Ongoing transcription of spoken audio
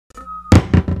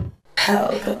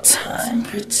Alkaline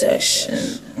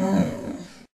protection.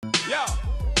 Yeah.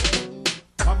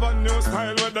 Have a new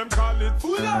style where them call it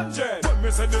full on jet. But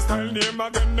me say the style name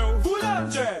again now. Full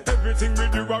on jet. Everything we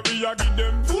do, we a give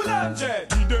them full on jet.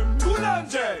 Give them full on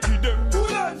jet. Give them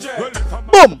full on jet. Well,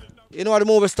 boom! You know what the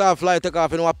movie star FLOYD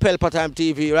TEKOFF, you know what Pelpa Time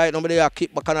TV, right? Nobody here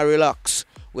keep back and relax.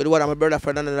 With one of my brother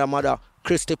friend and another mother,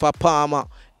 Christopher Palmer,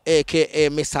 aka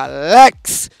Mr.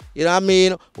 Lexx. You know what I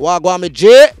mean? What go on me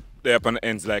J? They up on the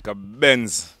ends like a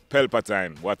Benz. Pelpa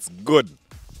Time. What's good?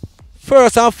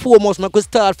 First and foremost, I could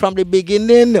start from the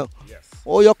beginning. Yes.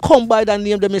 Or you come by the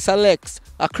name the Mr. Lexx.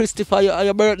 Christopher,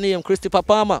 your birth name, Christopher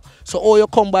Palmer. So or you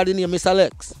come by the name Mr.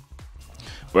 Lexx.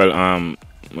 Well,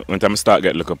 when time I start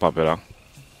get looking popular,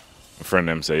 my friend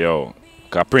them say, yo,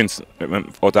 cause Prince,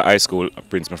 out of high school,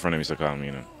 Prince, my friend them used to call me,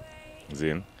 you know.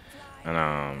 Zine.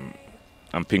 And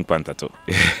I'm Pink Panther too.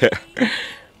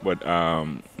 But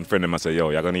my friend them say, yo,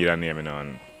 you're gonna need a name, you know.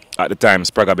 And at the time,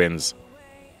 Spragga Benz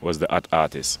was the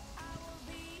artist.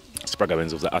 Spragga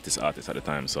Benz was the artist at the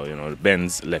time. So, you know,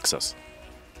 Benz, Lexus.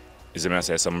 Is when I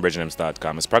say some bridge them start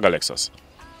calling me Spragga Lexus.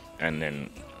 And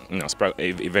then, you know,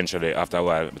 eventually, after a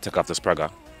while, I take off the Spragga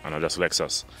and I just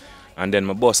Lexus. And then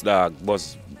my boss dog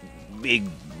was big,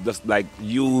 just like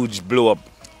huge, blew up.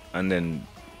 And then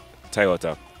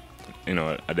Toyota, you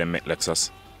know, I then met Lexus,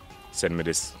 send me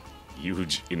this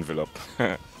huge envelope.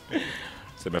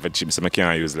 So I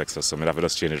can't use Lexus, so I have to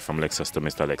just change it from Lexus to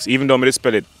Mr. Lexx. Even though I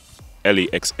spell it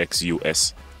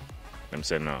Lexxus, I'm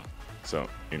saying no. So,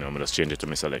 you know, I just change it to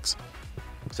Mr. Lexx.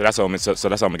 So that's how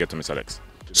I get to Mr. Lexx.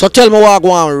 So tell me what I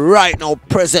go on right now,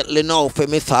 presently now for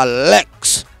Mr.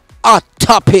 Lexx. Hot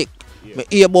topic. Yeah. Me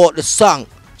hear about the song.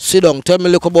 Siddung. Tell me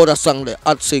look about the song there,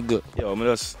 hot single. Yo, I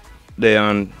just there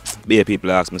and be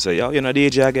people ask me, say, yo, you know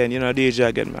DJ again, you know DJ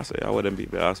again. I say, yo, what them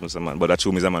people ask me some man. But that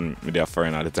true me, some man with their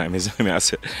friend all the time. I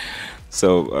say,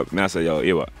 so I say, yo,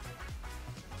 you what?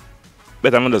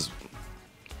 But I'm just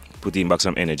putting back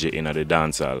some energy in the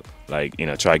dancehall, like, you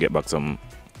know, try to get back some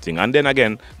thing. And then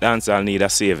again, dancehall need a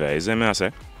savior, is that me I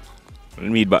say? We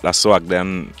need back the swag,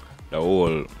 then the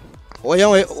whole.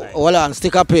 Hold on,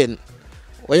 stick a pin.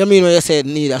 What you mean when you say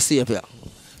need a savior?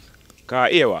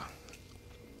 Cause here what?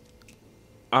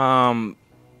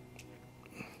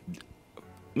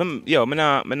 Yo, me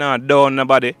not down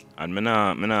nobody and me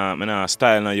not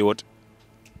style no youth.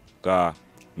 Cause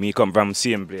me come from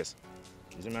same place.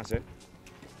 You see what I say?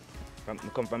 I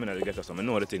come from the ghetto, so I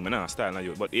know the thing, I not style no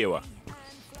youth. But here what?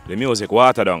 The music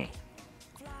water down.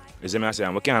 You see what I say?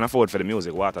 And we can't afford for the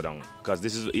music water down. Cause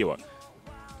this is here what?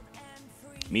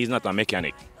 Me is not a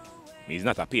mechanic. Me is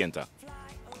not a painter.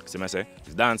 See what I say?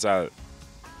 It's dancehall.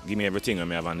 Give me everything I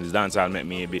have, and this dancehall make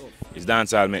me be. This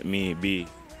dancehall make me be.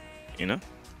 You know,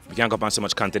 we can't go on so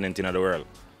much continent in the world.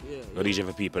 Go DJ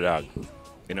for people, dog.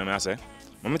 You know what I say?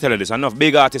 Let me tell you this: enough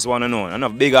big artists want to know.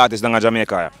 Enough big artists down in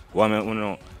Jamaica want to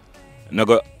know. No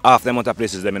go half them other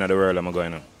places them in the world. I'm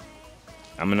going.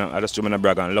 I just try to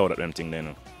brag and loud at them thing.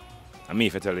 There, and me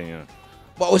for telling you.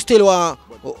 But we still want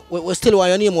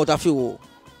your name out a few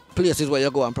places where you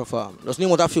go and perform. Just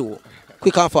name out a few.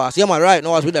 Quick and fast. Yeah, man, right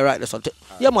now, as with the right lesson.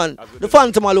 Yeah, man, the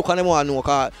fans might look and they want to know,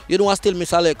 because you know, still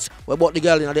Mr. Lexx, we bought the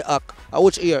girl in the act. I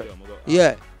watch here.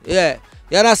 Yeah.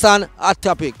 You understand? Hot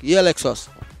topic. Yeah, Lexus.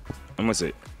 I'm going to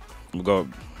say, we go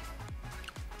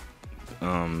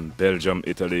Belgium,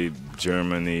 Italy,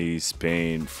 Germany,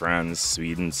 Spain, France,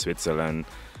 Sweden, Switzerland,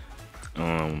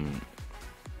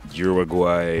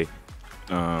 Uruguay,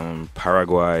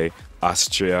 Paraguay,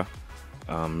 Austria,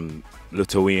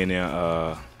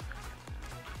 Lithuania,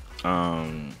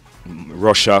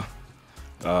 Russia,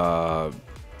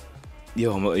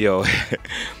 yo,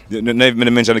 not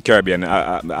even mention the Caribbean.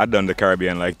 I done the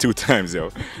Caribbean like 2 times,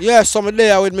 yo. Yeah, some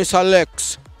there with Mr.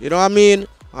 Lexx. You know what I mean?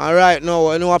 And right now,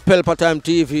 I know a Pelpa Time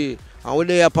TV, and we're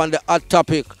there upon the hot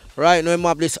topic. Right now, we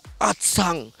have this hot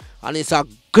song, and it's a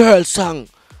girl song,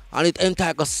 and it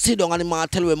entitled Siddung, and I'm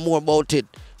tell you more about it.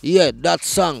 Yeah, that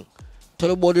song. Tell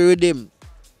you about the rhythm.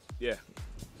 Yeah.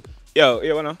 Yo,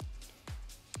 you wanna?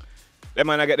 Them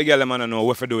man I get the girl, them man I know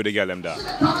what to do with the girl, them da.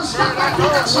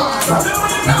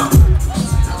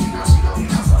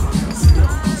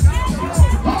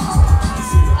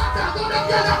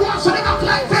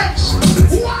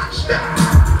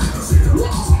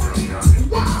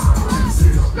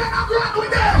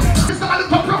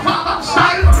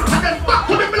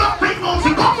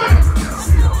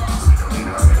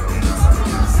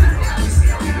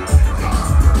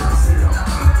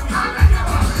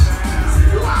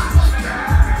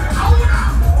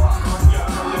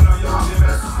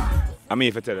 I mean,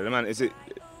 if I tell you, the man, is it?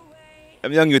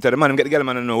 I'm young youth, the man, get the girl,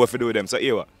 man, I know what to do with them. So,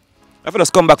 here, what? I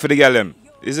just come back for the girl, them.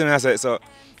 You see me I say? So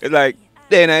it's like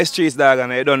they in the streets, dog,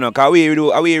 and they don't know. Cause we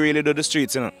really do the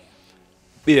streets, you know.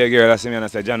 Be a girl that see me and I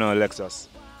say, John Lexus.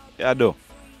 Yeah, do.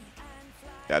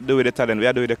 Yeah, do with the talent,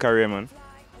 we do with the career, man.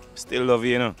 Still love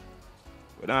you, you know.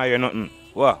 We don't hear nothing.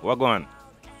 What going on?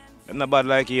 I'm not bad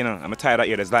like you, you know. I'm tired of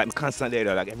you. There's like constantly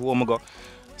there, like everywhere I go.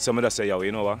 Somebody just say, yo,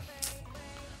 you know what?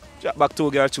 Drop back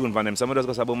 2 girl tune from them. Somebody just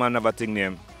go say, but man never think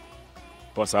name.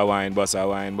 Boss a wine, boss a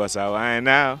wine, boss a wine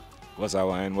now. Boss a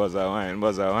wine, boss a wine,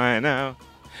 boss a wine now.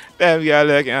 Them girl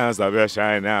look can't stop your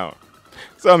shine now.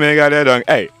 So me got that done.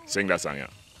 Hey, sing that song, yeah.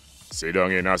 Sit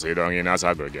down in a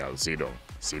circle, girl. Sit down.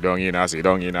 Sit down in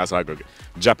a circle.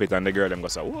 Drop it and the girl them go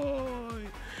say, whoa,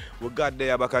 we got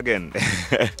there back again.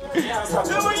 Sit down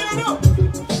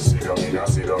in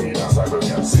a circle,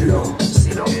 girl. Sit down.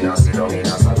 Sit down in a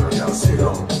circle, girl. Sit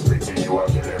down. Pretty you are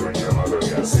killing when your mother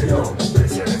girl. Sit down.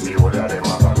 Pretty what are them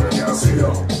mother girl. Sit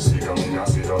down. Sit down in a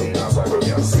circle,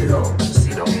 girl. Sit down.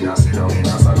 Sit down in a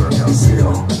circle, girl. Sit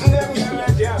down. Them girl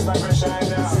like yes, like a shine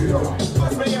now. Sit down.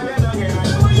 But me girl again.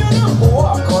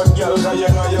 Walk out, girl, 'cause you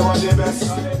know you are the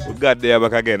best. We got there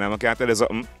back again. I can't tell you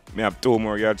something. Me have 2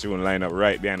 more girl tune lined up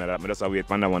right behind that. I just wait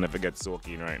for that one if it gets so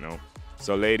keen right now.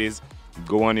 So ladies,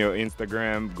 go on your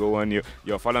Instagram, go on your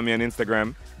follow me on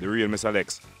Instagram, The Real Mr.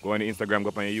 Lexx. Go on the Instagram, go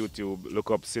up on your YouTube,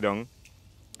 look up Siddung,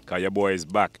 cause your boy is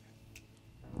back.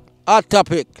 Hot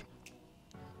topic.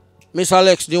 Mr.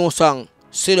 Lexx new song,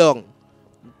 Siddung.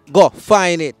 Go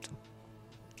find it.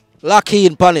 Lock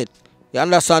in pan it. You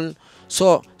understand?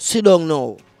 So Siddung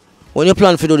now. When you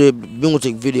plan to do the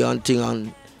music video and thing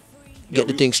and get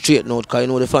the thing straight now, because you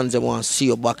know the fans them want to see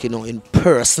you back, you know, in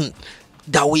person.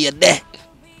 That way you're there.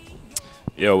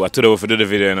 Yo, I told you to do the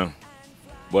video, you know.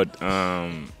 But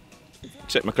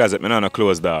check my closet, man, on a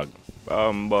clothes, dog.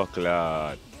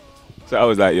 Bucklad. So I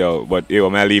was like, yo, but yo,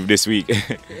 may I leave this week?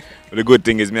 The good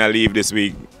thing is, may I leave this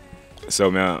week.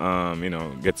 So may I, you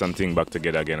know, get something back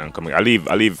together again and come. I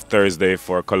leave Thursday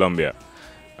for Colombia.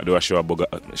 I do a show at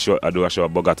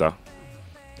Bogota,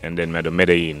 and then I do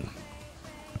Medellin.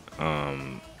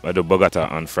 I do Bogota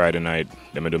on Friday night,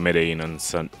 then I do Medellin on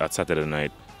Saturday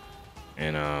night,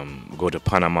 and go to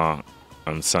Panama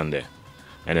on Sunday,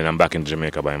 and then I'm back in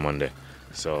Jamaica by Monday.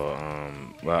 So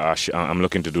well, I'm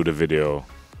looking to do the video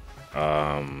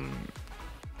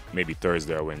maybe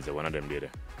Thursday or Wednesday, one of them days.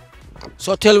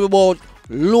 So tell me about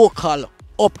local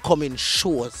upcoming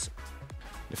shows.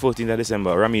 The 14th of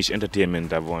December, Ramesh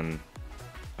Entertainment have won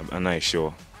a nice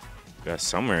show. That's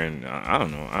somewhere in, I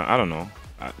don't know.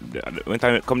 When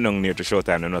time come down near to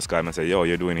showtime, they just call me and say, yo,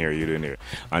 you're doing here.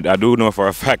 And I do know for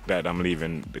a fact that I'm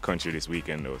leaving the country this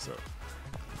weekend though, so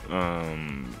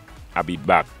I'll be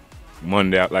back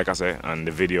Monday, like I said, and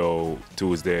the video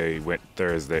Wednesday,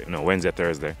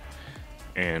 Thursday.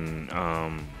 And I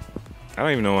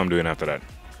don't even know what I'm doing after that.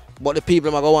 But the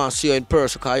people are going to see you in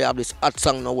person because you have this hot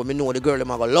song now where me know the girl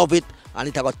them are going to love it and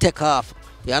it are going to take off.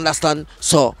 You understand?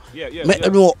 So, make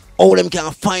them know how them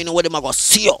can find out where them are going to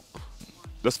see you.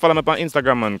 Just follow me up on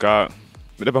Instagram, man, because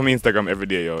I'm on my Instagram every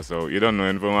day, yo. So, you don't know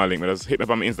anything about link, but just hit me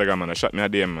up on my Instagram, man, and shot me a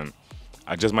DM, man.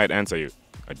 I just might answer you.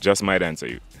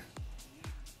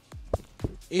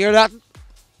 Hear that?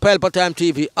 Pelpa Time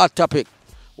TV, hot topic.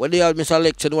 When they have Mr.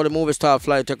 Lexx, you know the movie star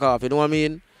FLOYD TEKOFF, you know what I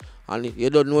mean? And you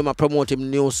don't know him I promote him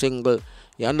new single.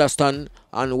 You understand?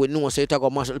 And we know say it go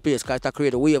mash the place because it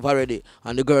create a wave already.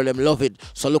 And the girl them love it.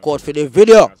 So look out for the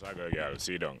video. Girl,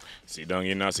 sit down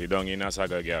in a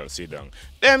saga, girl, sit down.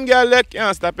 Them girl that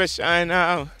can't stop a shine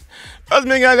now. Cause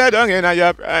me girl that down in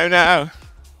your prime now.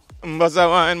 Boss a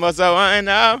wine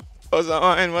now. Boss a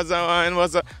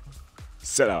wine.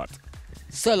 Sell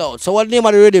out. So what name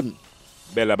of the rhythm?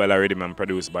 Bella Rhythm and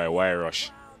produced by Y Rush.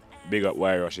 Big up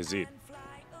Y Rush, is it?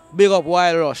 Big up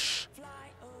Y Rush.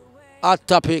 Hot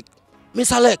topic.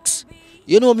 Mr. Lexx,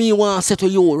 you know me want to say to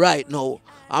you right now.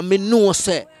 And me know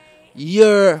say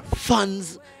your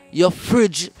fans, your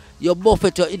fridge, your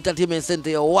buffet, your entertainment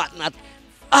center, your whatnot,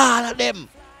 all of them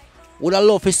would have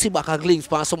loved to see back a glimpse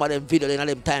on some of them videos in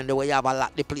them time where you have a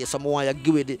lot the place. Some want you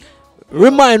give it.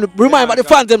 Remind about the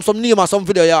fans them some name or some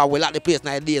video you have with like the place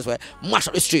nowadays where mash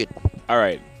up the street.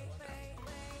 Alright.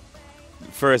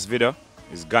 First video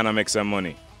is Gonna Make Some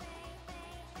Money.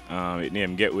 It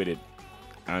named Get With It.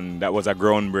 And that was a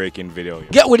groundbreaking video. Yo.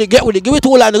 Get with it. Give it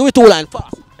 2 lines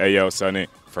fast. Hey yo, Sonny.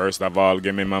 First of all,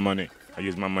 give me my money. I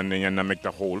use my money and I make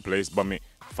the whole place bummy.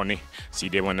 Funny. See,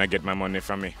 they wanna get my money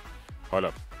from me. Hold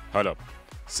up.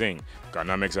 Sing.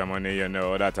 Gonna make some money, you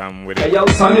know that I'm with it. Hey yo,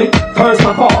 Sonny. First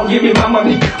of all, give me my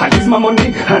money. I use my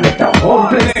money and make the whole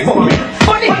place bummy.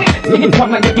 Funny. You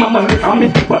wanna get my money from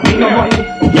me, but me no money.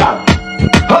 Yeah.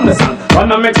 Understand?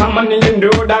 Wanna make some money and do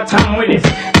that time with it.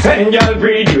 Saying y'all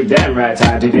breed you, damn right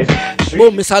I did it.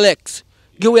 Boom, Mr. Lexx.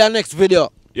 Give me our next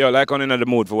video. Yo, like on in the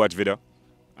mood for watch video.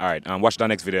 Alright, watch the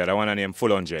next video. That one named Full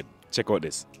 100. Check out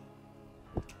this.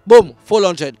 Boom, full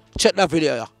 100. Check that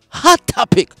video. Yeah. Hot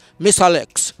topic, Mr.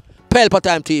 Lexx. Pelpa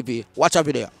Time TV. Watch a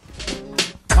video.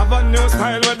 Have a new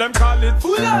style what them call it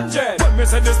Full 100. When me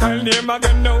say the style name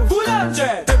again now Full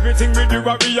 100. Everything we do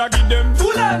we a give them Full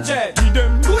 100. Give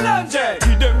them Full 100.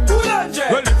 Give them Full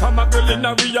 100. Well if I'm a girl in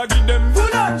we a give them Full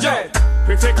 100.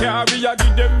 We take care we a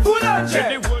give them Full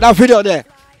 100. That video there.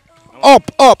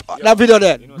 Up. That video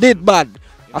there. Did bad.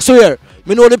 I swear.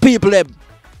 Me know the people them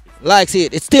likes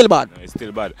it. It's still bad. No, it's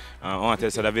still bad. I want to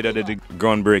say that video did the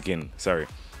groundbreaking. Sorry.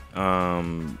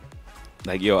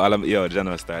 Like yo,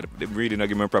 General style. They really not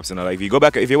give me props. Like if you go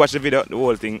back, if you watch the video, the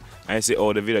whole thing, and you see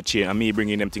all the video change, and me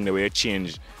bringing them thing the way it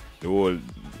changed the whole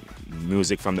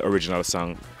music from the original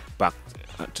song back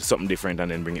to something different, and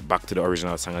then bring it back to the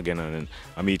original song again, and then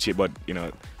I mean cheap. But you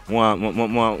know, want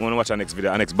to watch our next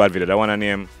video, our next bad video. That one I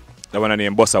name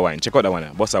Bossa Wine. Check out that one,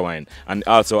 Bossa Wine. And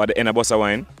also at the end of Bossa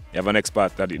Wine, you have an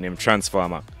expert that is named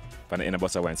Transformer. At the end of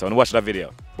Bossa Wine. So I want to watch that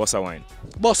video. Bossa Wine.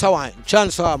 Bossa Wine.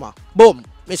 Transformer. Boom.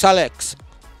 Mr. Lexx.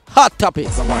 Hot topic.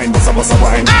 Bossa wine, bossa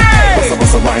wine.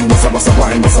 Bossa wine, bossa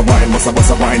wine, bossa wine,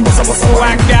 bossa wine, bossa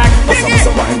wine.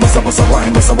 Bossa wine, bossa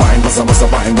wine, bossa wine, bossa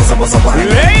wine, bossa wine.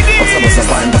 Ladies. Bossa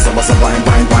wine, bossa wine,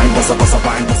 wine, bossa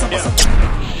wine, bossa.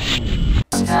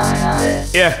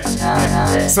 Yeah,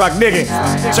 swag digging,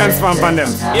 transform on them.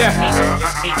 Yeah,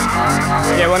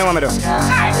 what do you want me to do?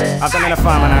 After I'm in a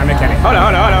farm and I'm a mechanic. Hold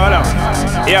on.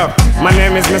 Yo, my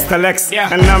name is Mr. Lexx,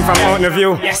 and I'm from out in the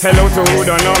view. Hello to who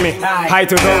don't know me, hi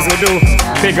to those who do.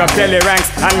 Big up Telly ranks,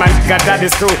 and my God that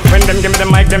is true. When them give me the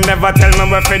mic, them never tell me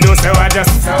what to do. So I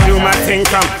just do my thing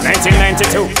from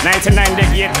 1992, 99 they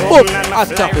get boom, hot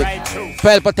topic.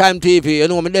 Pelpa Time TV, you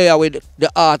know me there with the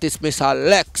artist Mr.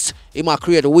 Lexx. He might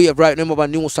create a wave right now. Remember a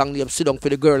new song named Siddung for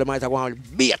the girl. They might have one of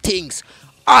the big things.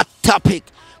 Hot topic.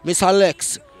 Mr.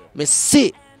 Lexx, me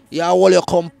see you have all your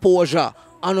composure.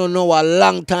 I don't know a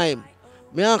long time.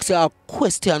 Me ask you a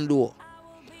question though.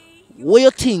 What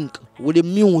you think with the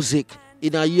music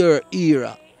in a year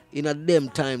era, in a them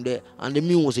time there, and the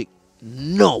music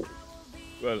now?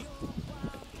 Well,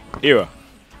 era.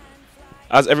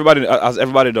 As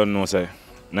everybody don't know, say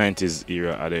 90s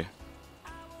era are they.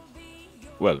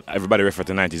 Well, everybody refer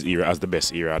to 90s era as the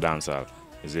best era of dancehall.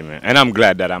 You see me? And I'm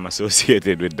glad that I'm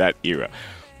associated with that era.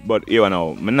 But you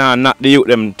know, me nah not the youth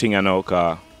them thing you know,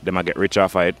 cause them a get rich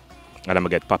off of it and them a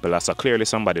get popular. So clearly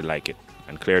somebody like it.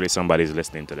 And clearly somebody's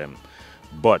listening to them.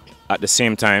 But at the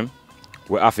same time,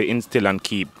 we have to instill and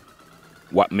keep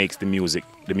what makes the music.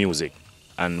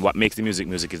 And what makes the music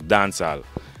is dancehall.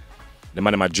 The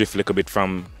man might drift a little bit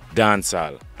from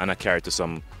dancehall and I carry to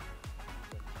some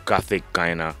gothic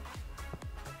kind of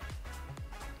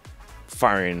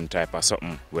foreign type of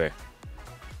something where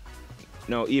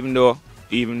no, even though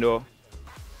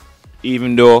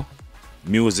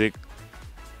music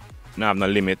now have no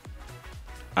limit,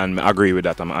 and I agree with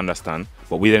that, I understand,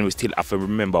 but we still have to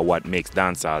remember what makes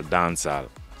dancehall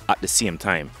at the same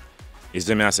time. You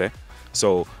see me I say?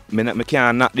 So me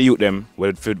can't knock the youth them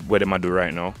what them I do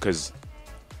right now, because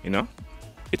you know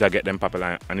it'll get them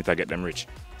popular and it'll get them rich.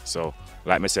 So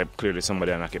like I said, clearly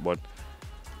somebody knock it, but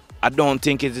I don't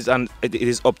think it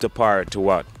is up to par to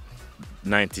what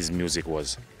 90s music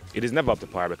was. It is never up to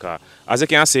par because, as you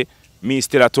can see, me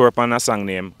still a tour upon a song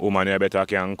name, Woman You Better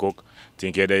Can Cook,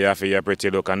 Think You There For Your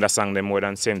Pretty Look, and that song them more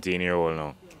than 17 years old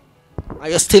now.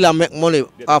 And you still a make money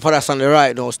after that song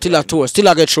right now, still a tour, still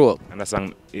a get show up. And that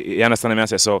song, you understand what I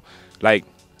say? So, like,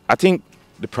 I think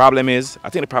the problem is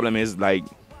like,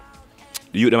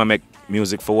 the youth them make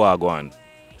music for Wagwan.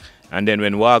 And then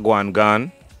when Wagwan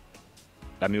gone,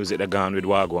 that music that gone with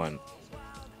Wagwan.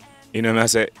 You know what I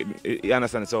say? You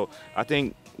understand? So I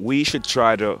think we should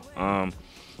try to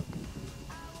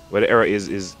where the error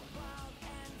is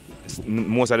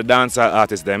most of the dancehall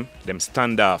artists them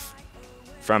stand off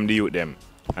from the youth them.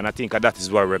 And I think that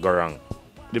is where we go wrong.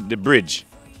 The bridge.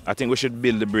 I think we should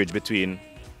build the bridge between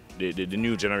the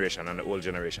new generation and the old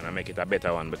generation and make it a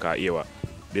better one, because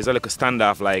there's a little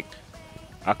standoff, like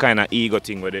a kind of ego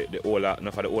thing where the older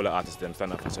artists them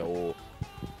stand up and say, oh,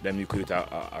 them you create a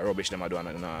rubbish them are doing,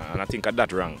 and I think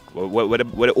that wrong. What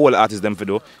the older artists them for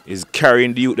do is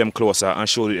carrying the youth them closer and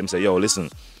show them, say, yo, listen,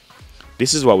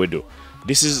 this is what we do.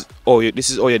 This is all your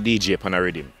DJ pan a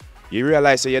rhythm. You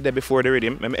realize you're there before the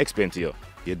rhythm. Let me explain to you.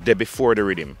 You're there before the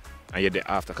rhythm and you're there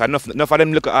after. Because enough of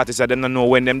them look at artists that them don't know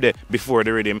when them there before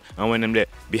the rhythm and when them there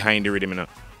behind the rhythm. You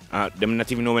know? Them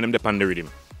not even know when them there on the rhythm.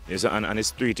 And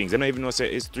it's three things. I don't even know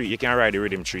say it's three. You can ride the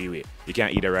rhythm three ways. You can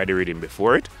either ride the rhythm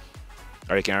before it,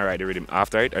 or you can ride the rhythm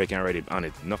after it, or you can ride it on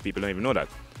it. Enough people don't even know that.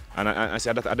 And I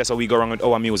said that's how we go around with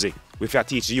our music. We have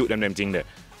to teach the youth them thing there.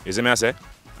 You see me I say?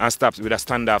 And stop with a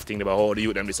standoff thing about oh the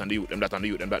youth them this and the youth them that and the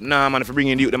youth them that. Nah man, if you bring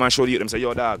in the youth them and show the youth them say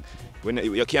yo dog, when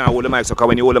you can't hold the mic so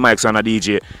when you hold the mic on a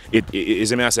DJ, you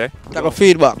see me I say? Like a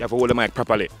feedback. You have to hold the mic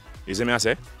properly. You see me I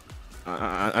say?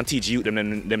 And teach you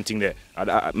them thing there.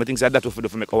 I think that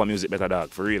will make our music better, dog,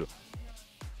 for real.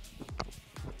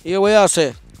 Here we are,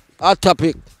 say, hot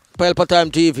topic, Pelpa Time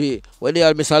TV, where they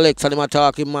are Mr. Lexx and them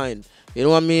talk in mind. You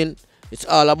know what I mean? It's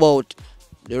all about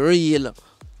the real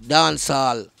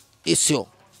dancehall issue.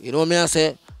 You know what I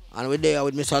say? And we're there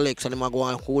with Mr. Lexx and them go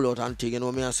and cool out and thing. You know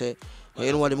what I say?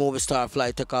 You know what the movie star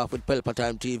FLOYD take off with Pelpa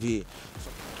Time TV.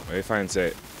 What you find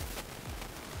say?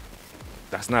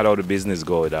 That's not how the business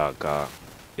go, dog.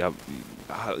 You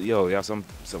have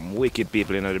some wicked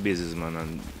people in the business, man,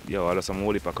 and yo, there's some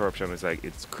whole heap of corruption. It's like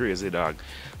it's crazy, dog.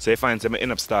 So you find some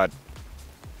end up start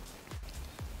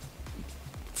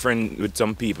friend with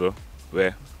some people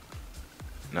where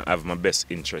not have my best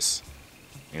interests.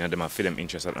 You know, them I feel them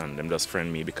interested and them just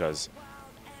friend me because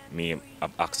me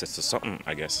have access to something,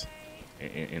 I guess.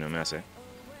 You know what I say?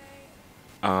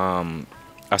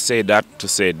 I say that to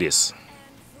say this.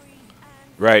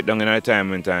 Right down in the time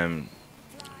when I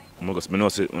know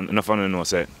enough of them know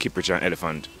say Kiprich and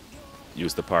Elephant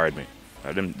used to parade me.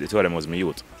 The two of them was my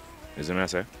youth. You see what I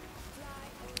say?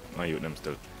 My youth them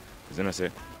still. You see what I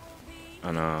say?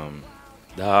 And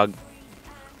dog,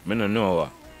 I don't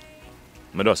know.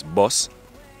 I just boss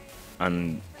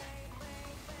and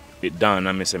it down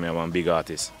and I say I'm one big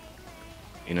artist.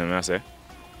 You know what I say?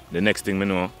 The next thing I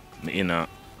know, I'm in a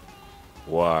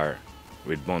war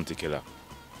with Bounty Killer.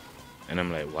 And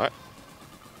I'm like, what?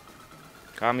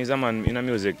 Because he's a man in the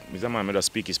music, he's a man who just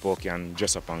speak his spoke and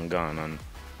dress up and gone and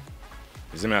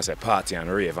you see me I say party and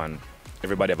rave and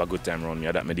everybody have a good time around me,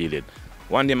 that me deal with.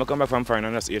 One day I come back from foreign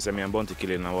and just hear say me and Bounty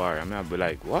Killer in a war and I'll be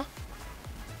like, what?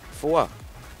 For what?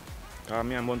 Because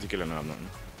me and Bounty Killer don't have nothing.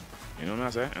 You know what I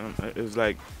say? And it was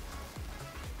like,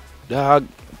 dog,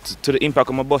 to the impact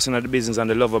of my boss in the business and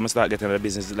the love of me start getting in the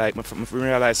business, like I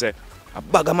realize say, a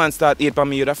bag of man start hate for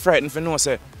me, you're frightened for no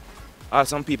say. All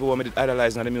some people who me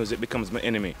idolize in the music becomes my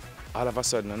enemy. All of a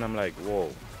sudden, and I'm like, whoa,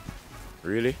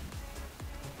 really?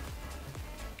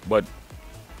 But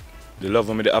the love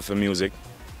of me they have for music,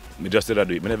 me just did that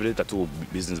do it. I never did that to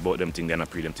business about them thing, then I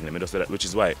pre them thing. I just did that, which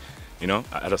is why, you know,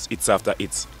 I just hits after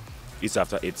hits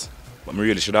after hits. But me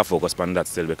really should have focused on that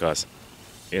still because,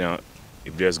 you know,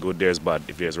 if there's good, there's bad.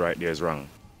 If there's right, there's wrong.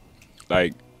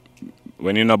 Like,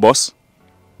 when you're in a boss,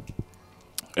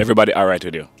 everybody alright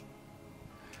with you.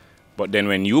 But then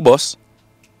when you boss,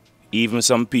 even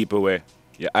some people where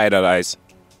you idolize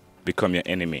become your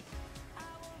enemy.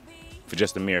 For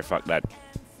just the mere fact that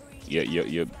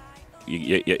you're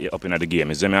up in the game.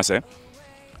 You see me I say?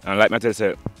 And like I tell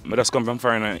you, I just come from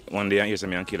foreign one day and hear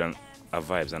me and kill and have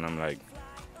Vybz and I'm like,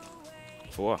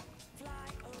 for what?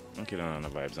 I'm killing on the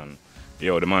Vybz and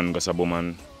yo, the man goes a boom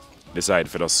and decide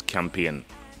for us campaign.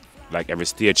 Like every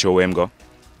stage show where him go.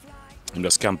 And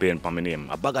just campaign for my name.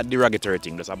 A bag of derogatory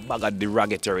thing. Just a bag of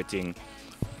derogatory thing.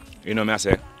 You know what I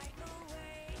say?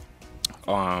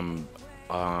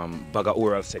 Bag of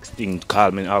oral sex thing,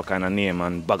 call me all kind of name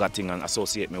and bag of thing and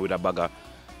associate me with a bag of,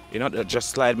 you know,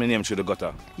 just slide my name through the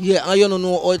gutter. Yeah, and you don't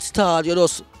know how it started. You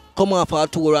just come off a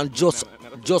tour and just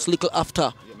little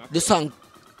after the song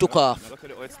took off.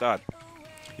 How it start.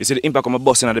 You see the impact of my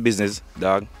bossing at the business,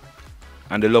 dog,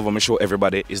 and the love of my show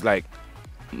everybody is like,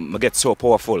 I get so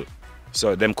powerful.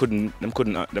 So them couldn't do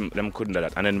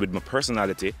that. And then with my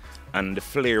personality and the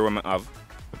flair I have,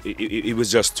 it was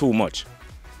just too much.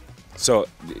 So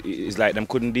it's like them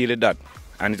couldn't deal with that.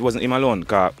 And it wasn't him alone,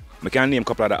 because I can't name a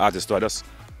couple of the artists, so I just,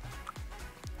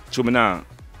 true me now,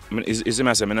 I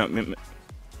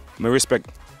respect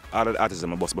all of the artists that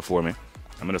my boss before me.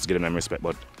 I'm just giving them respect,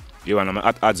 but you know, I'm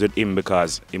at odds with him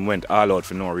because he went all out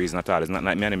for no reason at all. It's not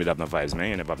like me and him have no vibes,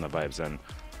 man. You never have no vibes. And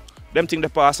them thing they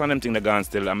pass and them thing they gone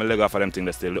still. I'm a leg off of them thing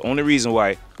they still. The only reason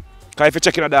why, because if you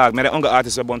check in a dog, me the younger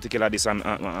artist are bound to kill this, I'm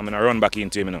going to run back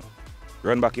into him, you know.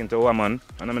 Run back into a woman,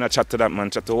 and I'm going to chat to that man,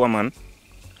 chat to a woman.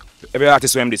 Every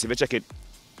artist who this, if you check it,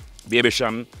 Baby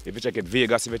Sham, if you check it,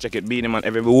 Vegas, if you check it, Beanie Man,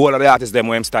 every whole of the artists them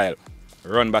with him style.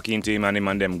 Run back into him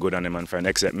and them good and them and friend,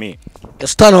 except me. You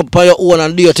stand up by your own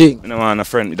and do your thing. You know, man, a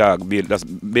friend, dog, Bill, that's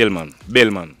Bill man,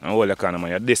 and all the kind of man,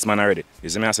 you're this man already. You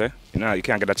see me, I say? You know, you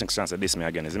can't get that chance to diss me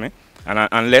again, you see me? And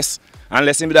unless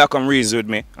him that come reason with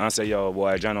me and say, yo,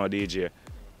 boy, John or DJ.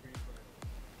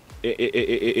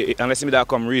 Unless him that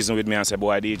come reason with me and say,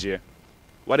 boy, DJ,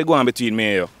 what they go on between me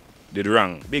and you? did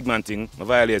wrong. Big man thing, I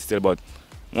violate still, but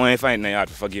when I find it hard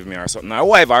to forgive me or something, or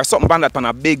whatever, or something on that on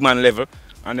a big man level,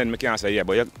 and then I can say, yeah,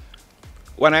 but you,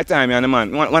 when I time me and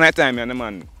the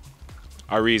man,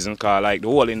 a reason, cause like the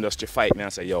whole industry fight me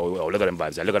and say, yo, look at them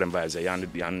vibes, look at them vibes,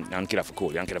 you kill for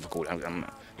cool, you for cool,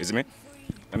 you see me?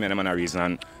 I mean, the man a reason,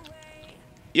 and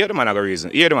you're the man a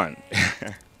reason, you're the man.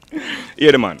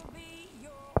 You're the man.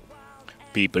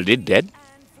 People did dead,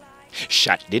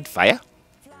 shot did fire,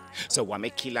 so what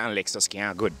make kill and Lexx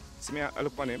can't good. See me, I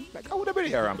look on him, like, I would have been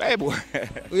here, hey boy.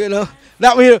 You know,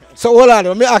 that mean, so hold on,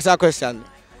 let me ask you a question.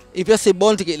 If you see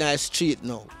bounty in the street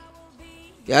now,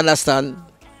 you understand?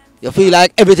 You feel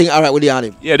like everything alright with you on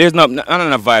him? Yeah, there's no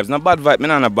vibes, no bad vibes,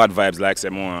 no bad vibes like say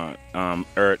more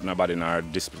hurt, nobody, nor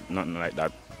nothing like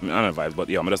that. No vibes, but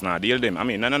yeah, I just not deal with him. I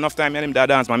mean, not enough time in him that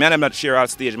dance, man. Me and him not share all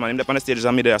stage, man. Him up on the stages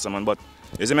and me there, man. But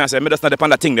you see me, I say, me just not depend on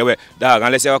that thing the way, dog,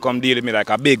 unless you come deal with me like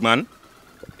a big man.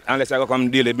 Unless you come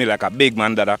deal with me like a big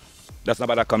man, that's not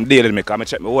about to come deal with me, because I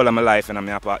check my whole of my life and I'm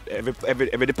apart.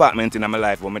 Every department in my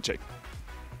life when I check.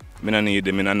 I don't need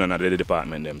them in none of the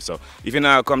department them. So if you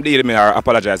now come deal with me or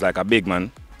apologize like a big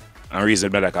man and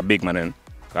reason me like a big man then,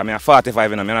 because I'm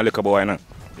 45 and I'm not look a boy now.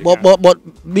 But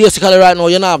basically right now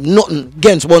you don't have nothing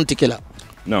against bounty killer.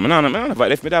 No, I don't have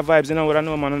if me that vibes, you know what I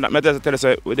know, man. I just tell you,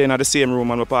 so we're in the same room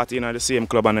and we party in the same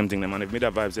club and them thing, man. If me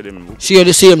that vibes, them share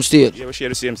the same stage. Yeah, we share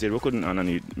the same stage. We couldn't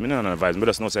need me not vibes. Me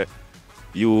just know say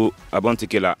you a bounty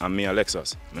killer and me a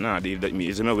Lexx. Me not deal that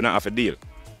me. We not have a deal.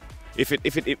 If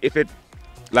it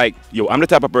like yo, I'm the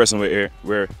type of person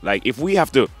where like if we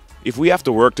have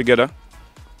to work together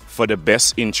for the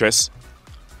best interest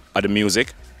of the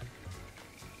music,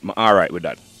 I'm alright with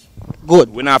that. Good.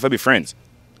 We not have to be friends.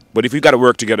 But if we gotta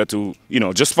work together to, you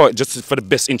know, just for the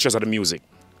best interest of the music,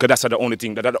 because that's the only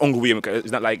thing, that's the only way.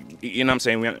 It's not like, you know what I'm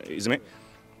saying, isn't it?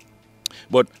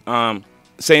 But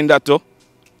saying that though,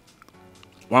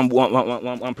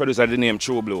 one producer the name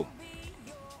True Blue,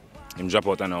 him drop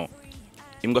out now.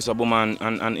 Him go sub man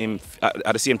and him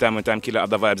at the same time when time Killer have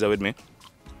the vibes with me.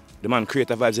 The man create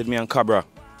the vibes with me and Cabra.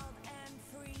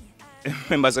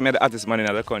 Remember some of the artist man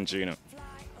in the country, you know.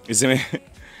 You see me?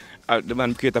 The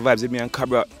man create the vibes with me and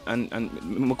Cabra and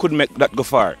I couldn't make that go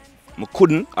far. I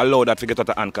couldn't allow that to get out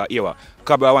of hand because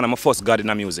Cabra one of my first god in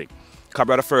the music.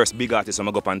 Cabra the first big artist I'm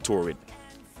go up on tour with.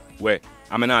 Where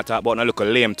I'm not talk about no local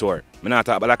lame tour. I'm not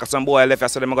talk about like some boy left, I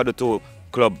said them go to tour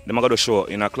club, them go to show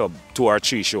in a club, 2 or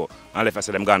 3 show, and left I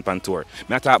said them gone on tour.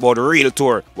 I'm talk about the real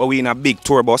tour, where we in a big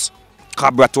tour bus,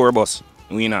 Cabra tour bus.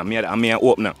 We in a, me and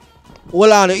opener.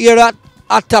 Hold on, you hear that?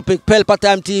 Hot topic, Pelpa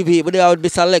Time TV, but they would be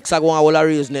Lexx going all the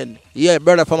reasoning. Yeah,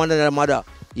 brother from another mother.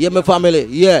 Yeah, my family,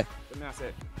 yeah.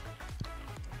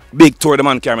 Big tour the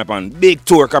man carry me upon, big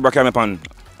tour Cabra carry me upon.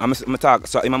 I'm talk,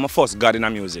 so I'm my first god in the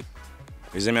music.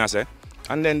 You see me I say?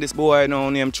 And then this boy now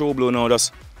named True Blue now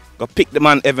just go pick the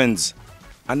man Evans.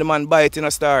 And the man buy it in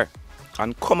a star.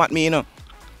 And come at me, you know.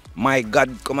 My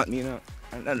God, come at me, you know.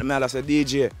 And the man say,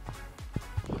 DJ.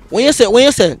 When you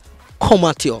say come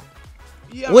at you,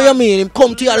 yeah, what you mean? Him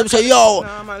come to you and him say, yo.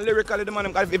 Nah man, lyrically the man,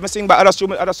 if I sing back, I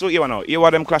just show you now. Hear what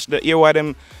them clash, hear what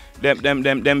them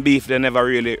beef they never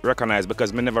really recognize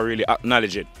because me never really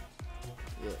acknowledge it.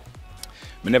 Yeah.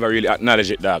 Me never really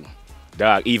acknowledge it, dog.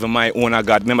 Dog, even my owner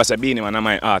God, remember say being man, I'm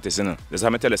my artist, you know. That's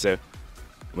how I tell you, say,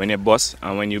 when you boss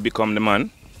and when you become the man,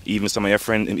 even some of your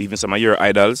friends, even some of your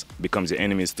idols becomes your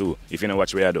enemies too, if you know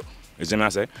what way I do. You see what I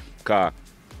say? Because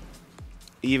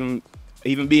even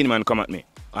being man come at me.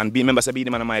 And remember say being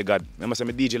man, my God. Remember say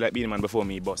me DJ like being man before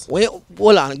me boss. Wait,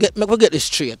 hold on, make me get this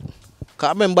straight. Because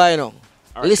I remember, you know.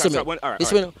 Right, listen,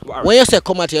 when you say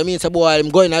come at you, I mean, say, boy, I'm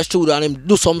going to the studio and him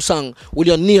do some song with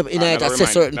your name in it and say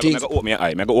certain things. I go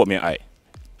open my eye.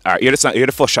 Alright, hear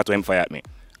the first shot when him fire at me.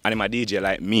 And him a DJ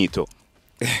like me too.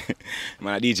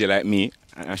 Man a DJ like me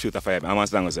and shoot a fire at me. And one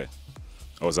song I say,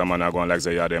 oh, some man are going like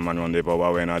say, yeah, them man on the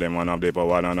power, when them man up the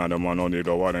power, and them man on the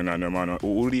power, and them man on...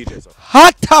 Who DJ so?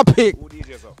 Hot topic! Who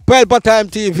DJ so? Pelpa Time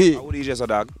TV. Who DJ so,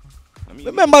 dog?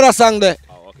 Remember that song there?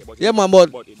 Oh, okay. But yeah, man,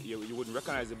 but you wouldn't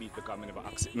recognize the beat because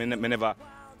me never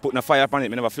put no fire upon it,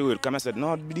 me never flew it. Come and said,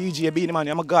 no, DJ, be the man,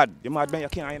 you're my God. You're mad, man, you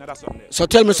can't hear that song there. So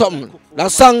tell me something.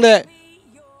 That song there,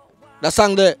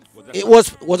 it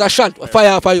was a shot, a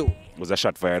fire for you. It was a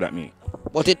shot fired at me.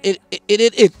 But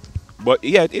it. But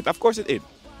yeah, of course it did.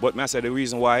 But man, I said the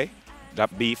reason why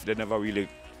that beef they never really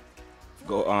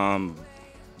gone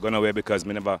away because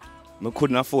me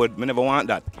couldn't afford, me never want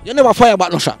that. You never fire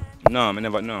back no shot? No, me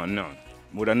never, no.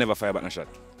 Would have never fire back no shot.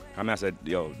 I said,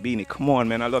 yo, Beanie, come on,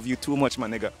 man, I love you too much, my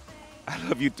nigga. I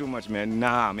love you too much, man.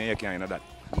 Nah, man, you can't know that.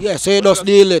 Yeah, so you just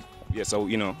deal it. Yeah, so,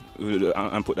 you know,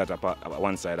 and put that apart at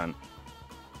one side and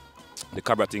The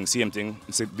Cabra thing, same thing.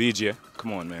 It's a DJ,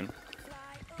 come on, man.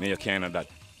 Me, you can't have that.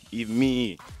 Even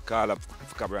me call up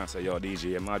Cabra and say, yo,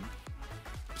 DJ, you mad?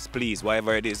 Please,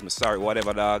 whatever it is, I'm sorry,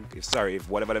 whatever, dog. If sorry, if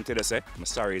whatever them tell you say, I'm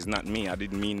sorry, it's not me. I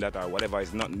didn't mean that or whatever.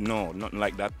 It's not, no, nothing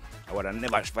like that. I would have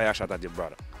never fire shot at your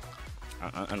brother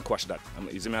and quash that.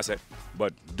 You see me, I say?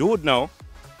 But dude now,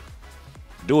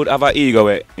 dude have an ego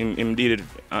where him did it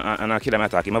and I kill him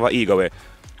attack. Him have an ego where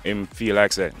him feel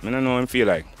like say, I don't know him feel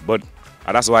like. But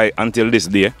that's why until this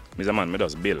day, Mr. Man, me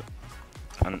just bill.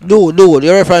 Dude,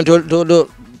 you're referring to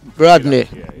Rodney,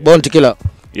 Bounty Killer.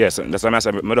 Yes, that's why I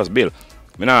say, me just bill.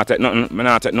 Me not take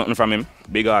nothing from him.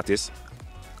 Big artist,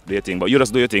 do your thing. But you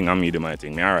just do your thing and me do my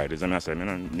thing. Me alright, is me I say.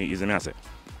 Is me I say.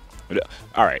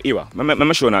 Alright, Iwa,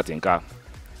 me show nothing, cause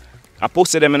I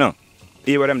posted them, you know.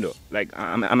 Hear what them do. Like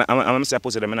I'm say I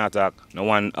posted them, I talk no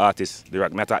one artist, the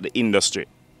rock, I talk the industry.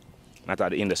 I talk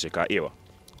the industry, cause Iwa.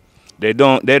 They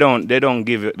don't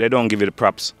give you the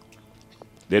props.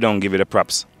 They don't give you the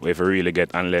props where if you really get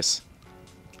unless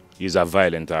he's a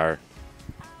violent or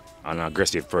an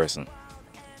aggressive person.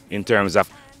 In terms of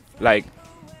like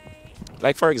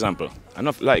for example,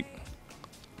 enough like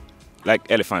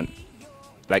Elephant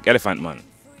Man.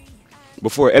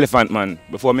 Before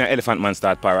me and Elephant Man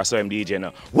start power, I saw him DJ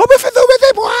now. What we do with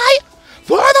the boy?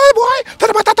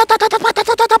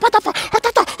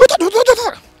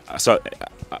 So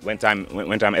when time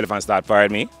Elephant start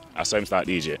firing me, I saw him start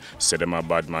DJ. Said them a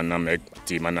bad man and make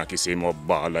team and kiss him up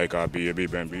ball like a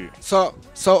baby. So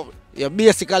you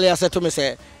basically I said to me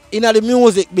say, in the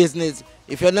music business,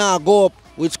 if you now go up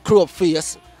with crop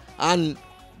face and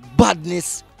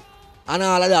badness and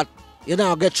all of that, you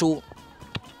now get through.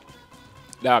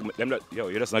 Dog,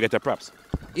 you just not get the props.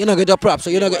 You don't get the props, so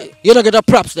you don't get the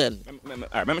props then.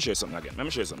 Alright, let me show you something again.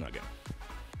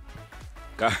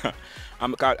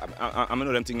 I'm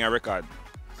know them thing I record.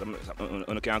 So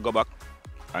you can go back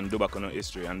and do back on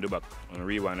history and do back on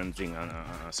rewind and thing and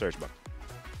search back.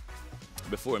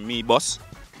 Before me, boss,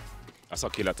 I saw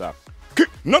Killer talk.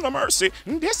 None of mercy.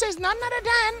 This is none other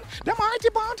than the mighty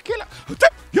Bounty Killer.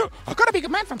 Yo, I gotta be a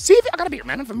man from CV. I gotta be a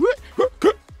man from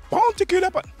Bounty Killer.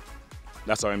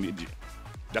 That's how I'm.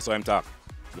 That's how I'm talk.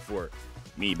 Before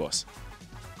me, boss.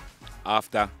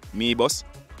 After me, boss,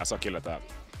 I saw Killer talk.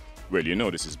 Well, you know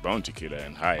this is Bounty Killer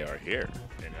and High are here.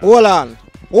 Hold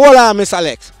on, Miss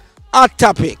Alex. Hot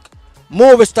topic.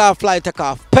 Movie star FLOYD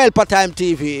TEKOFF. Pelpa Time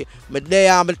TV. Me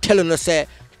there I'm telling you say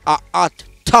a hot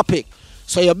topic.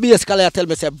 So you basically tell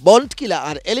me say Bounty Killer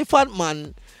and Elephant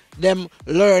Man, them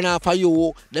learn for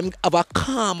you, them have a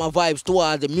calmer vibes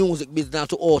towards the music business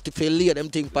to how to feel them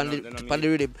thing pan the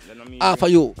rhythm. For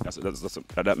you. That's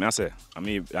that me I say. I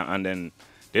mean, and then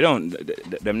they don't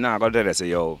them now go there they say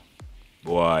yo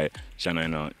boy, Shanna, you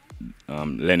know,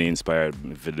 Lenny inspired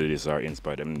me to do this or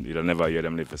inspired them. You'll never hear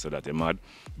them live so that they're mad.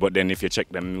 But then if you check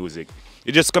them music,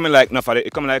 it just coming like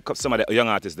it coming like some of the young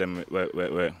artists them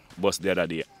were bust the other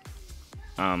day.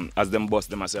 As them bust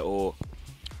them I say, oh,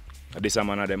 this a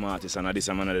man of them artists and this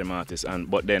a man of them artists, and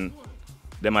but then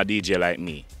them a DJ like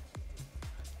me.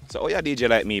 So oh yeah, DJ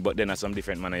like me, but then a some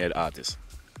different man of your artists.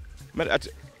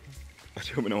 Actually,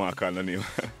 I don't want to call no name.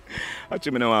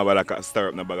 Actually, I don't want to stir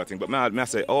up no bag of thing. But I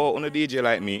say, oh, on a DJ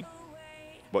like me,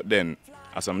 but then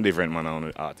a some different man on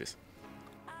the artist.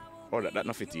 Oh, that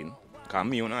not fitting. Because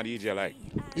me on a DJ like.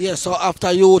 Yeah, so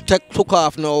after you took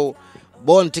off now,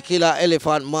 Bounty Killer,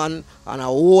 Elephant Man, and a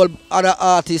whole other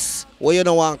artists where you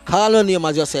don't want to call your name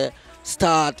as you say,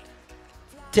 start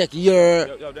take your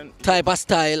type of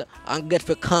style and get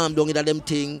for calm down into them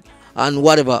thing and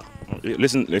whatever.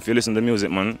 Listen, if you listen to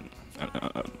music, man,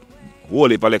 whole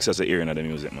heap of Lexx hearing of the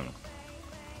music, man.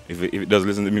 If it does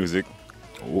listen to music,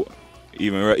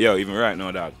 even right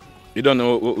now, dog. You don't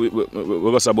know we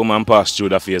got a man pass through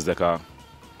that phase, like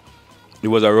it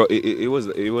was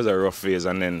a rough phase,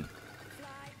 and then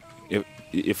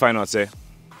you find out say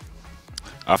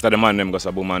after the man them got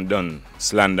a man done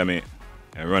slander me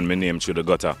and run my name through the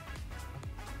gutter,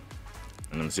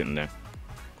 and I'm sitting there.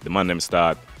 The man them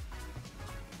start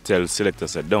tell selector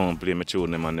say don't play my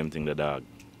tune them and them thing the dog.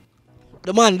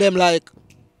 The man them like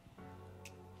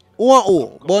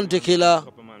who? Bounty Killer,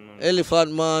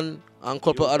 Elephant Man, and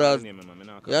couple others.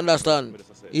 You understand?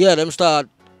 Yeah, them start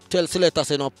tell selector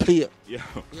say no play. Yeah.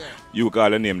 You call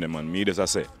the name them man, me just I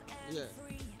say.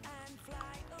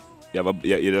 Yeah.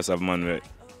 You just have man where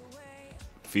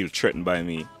feel threatened by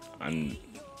me and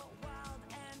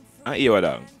hear what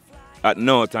dog. At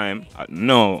no time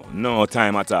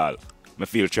at all, I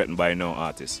feel threatened by no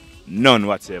artist. None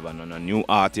whatsoever, none a new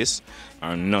artist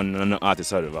or none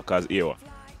artist whatever, because here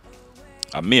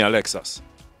I'm me and Lexx.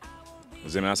 You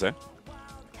see me I say?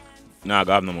 Nah,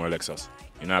 I have no more Lexx.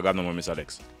 You know, I got no more Mr.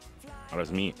 Lexx. That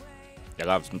was me. You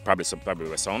have probably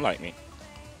will sound like me.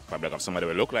 Probably have somebody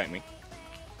will look like me.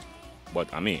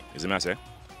 But I'm me, is it me I say?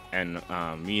 And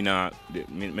me not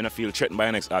feel threatened by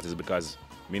the next artist because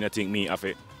me not think me have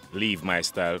to leave my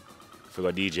style for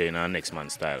go DJ in our next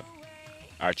man's style.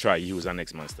 Or try use our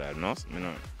next man's style. No, me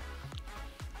no.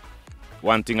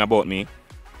 One thing about me,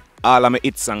 all of my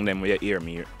hit song them where you hear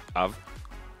me have,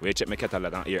 where you check my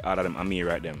catalog and hear all of them and me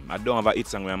write them. I don't have a hit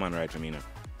song where a man write for me now.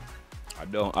 I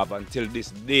don't have until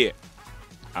this day.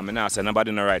 I mean, I say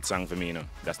nobody no write song for me now.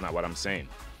 That's not what I'm saying.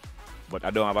 But I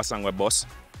don't have a song where boss,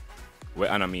 where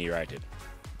Anna me write it.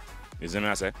 You see what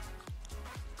I say?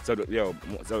 So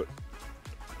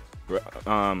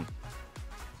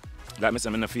like me say,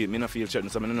 me no feel certain,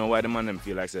 so I don't know why the man them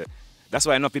feel like say. That's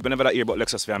why enough people never hear about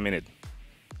Lexx for a minute.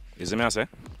 You see what I say?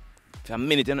 For a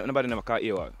minute, nobody never can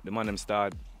hear what the man them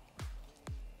start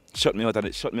shut me out of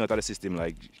the system,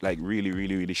 like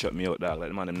really shut me out, dog. Like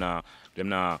the man them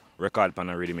now record pan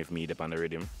the rhythm if me dep on the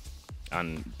rhythm.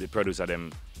 And the producer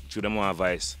them, through them want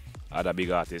voice other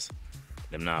big artists,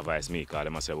 them now voice me, cause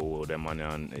them say, oh, them man,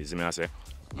 and you see me I say?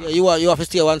 Yeah, you have to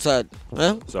stay one side.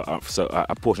 Eh? So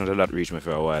a portion of that reached me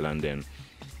for a while, and then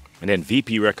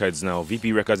VP Records now.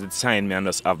 VP Records would sign me and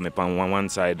just have me on one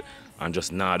side and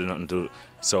just not do nothing to.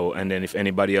 So, and then if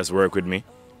anybody else work with me,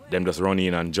 them just run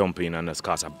in and jump in and just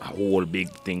cause a whole big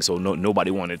thing. So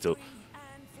nobody wanted to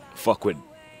fuck with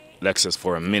Lexx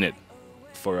for a minute.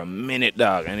 For a minute,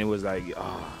 dog. And it was like,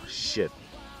 oh, shit.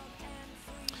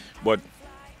 But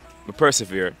we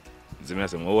persevere. It's a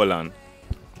mess. Hold on.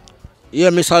 Yeah,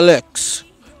 Mr. Lexx.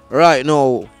 Right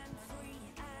now,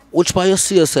 which part you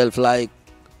see yourself like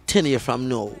 10 years from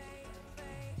now?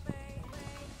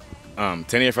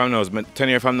 10 years from now,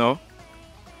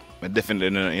 I'm definitely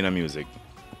in a music.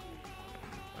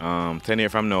 10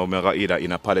 years from now, I'm either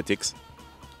in a politics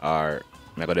or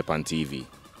I'm going to on TV.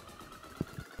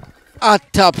 A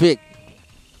topic.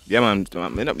 Yeah, man.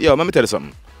 Yo, let me tell you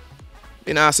something.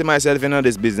 I see myself in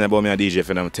this business about me a DJ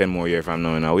for them 10 more years from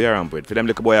now. You know, we are rampant. For them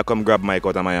little boy I come grab mic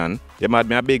out of my hand. You mad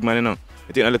me a big man, you know.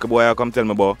 You think a little boy I come tell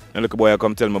me about,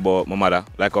 my mother.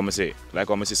 Like how I say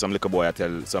some little boy I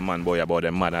tell some man boy about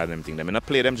them mother and them thing. Them I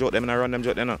play them joke, them I run them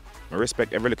joke, you know. I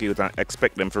respect every little youth and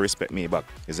expect them to respect me back.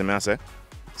 You see me I say?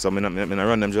 So I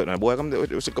run them joke. Boy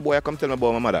I come tell me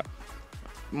about my mother.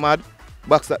 Mad,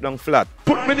 box that down flat.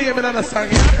 Put my name in a song.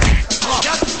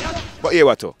 But here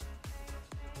what though?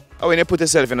 When you put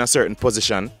yourself in a certain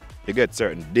position, you get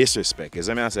certain disrespect. You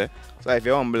see me I say? So if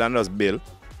you're humble and just bill,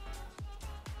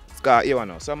 because you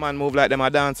know, some man move like them a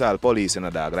dancehall police in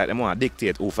a dog. Like them want to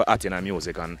dictate who for at in a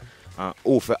music and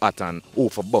who for at and who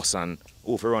for bus and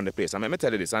who for run the place. And let me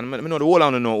tell you this, and I know the whole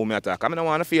on know who me attack. I don't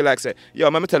want to feel like say, yo,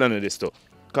 let me tell you this too.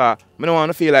 Because I don't want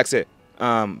to feel like say,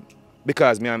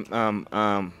 because me and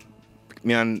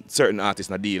certain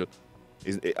artists in a deal,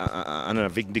 is another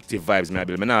vindictive vibes me I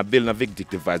build. Me not build no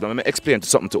vindictive vibes, but let me explain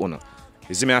something to you.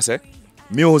 You see me I say?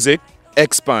 Music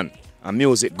expand and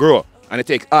music grow. And it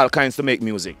takes all kinds to make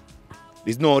music.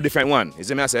 There's no different one. You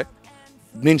see me I say?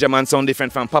 Ninja Man sound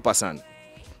different from Papa San.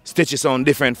 Stitchy sound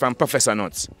different from Professor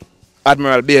Nuts.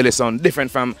 Admiral Bailey sound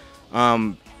different from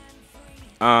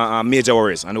Major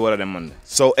Warriors and all of them man.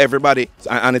 So everybody,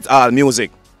 and it's all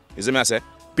music. You see me I say?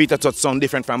 Peter Touch sound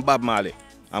different from Bob Marley.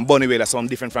 And Bunny Wailer sound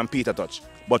different from Peter Touch.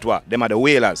 But what? Them are the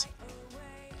Wailers.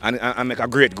 And make a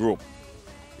great group.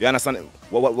 You understand?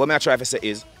 What I try to say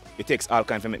is, it takes all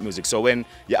kinds to make music. So when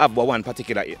you have one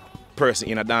particular person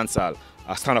in a dance hall,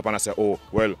 I stand up and I say, oh,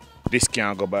 well, this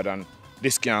can't go bad and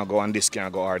this can't go and this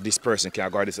can't go, or this person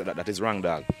can't go, or this, that is wrong,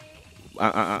 dog.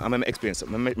 I'm going to explain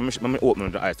something. I'm going to open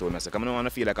the eyes to him. I say, I don't want to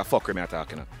feel like a fucker me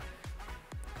talking.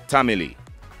 Tommy Lee,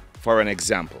 for an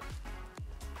example.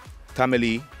 Tommy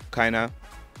Lee kind of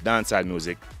dancehall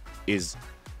music is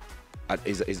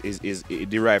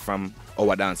derived from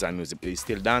our dancehall music. It's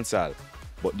still dancehall,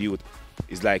 but the youth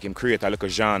is like him create a little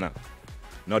genre.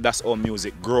 Now that's how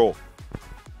music grow.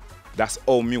 That's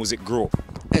how music grow.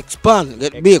 Expand,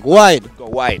 get big, wide. Go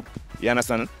wide. You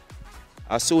understand?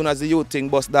 As soon as the youth thing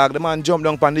bust, dog, the man jump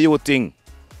down on the youth thing.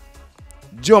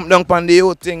 Jump down on the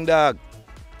youth thing, dog.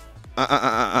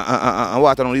 And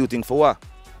what on the youth thing for what?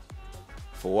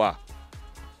 For what?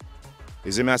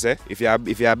 You see me I say? If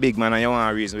you're a big man and you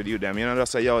want a reason with you them, you know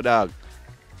just say, yo dog,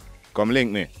 come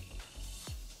link me.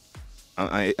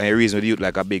 And you reason with you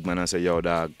like a big man and say, yo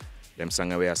dog, them song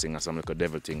where I sing some little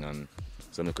devil thing and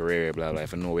some little rare blah blah.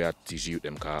 If you know where I teach you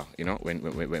them car, you know,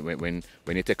 when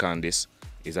you take on this,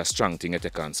 it's a strong thing you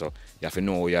take on. So you have to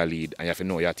know where you lead and you have to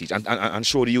know where you teach. And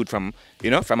show the youth from, you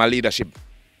know, from a leadership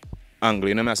angle,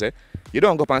 you know what I say? You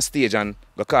don't go up on stage and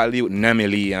go call the youth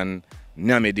Namely and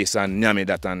nyame this and nyame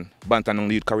that and bantan on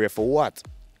the youth career for what?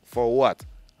 For what?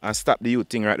 And stop the youth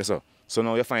thing right there. So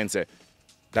now you find say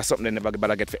that's something they never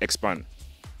better get for expand.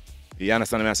 You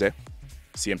understand what I say?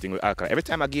 Same thing with Alkaline. Every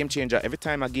time a game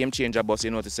changer boss,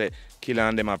 you know to say Killer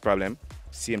and them have problem.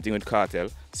 Same thing with Kartel,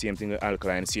 same thing with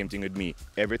Alkaline, same thing with me.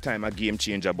 Every time a game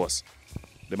changer boss,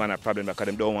 the man have problem because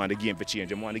them don't want the game to change.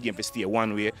 They want the game to stay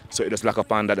one way, so it just lock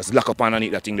up on that, just lock up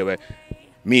underneath that thing the way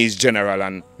me is general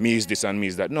and me is this and me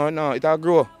is that. No, it'll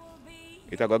grow.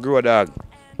 It'll grow, dog.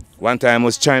 One time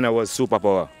was China was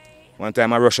superpower. One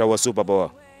time Russia was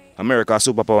superpower. America is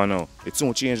superpower now. It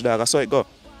soon change, dog. I saw it go.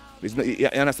 You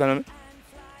understand me?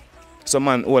 Some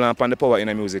man hold on the power in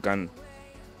the music and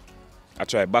I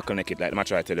try back connect it like I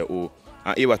try to tell you who.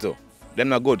 And here what too. Them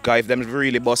not good, because if them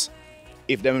really boss,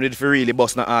 if them did really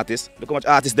boss not artists, look how much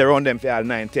artists they run them for all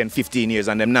 9, 10, 15 years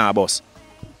and them not boss.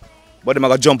 But them are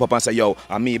gonna jump up and say, yo,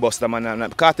 I'm me boss the man.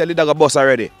 Kartel did a boss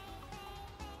already.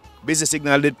 Busy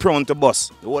Signal did prone to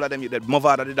boss. The whole of them did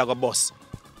Movada did a boss.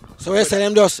 So you say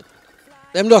them just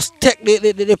take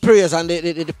the praise and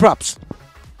the props.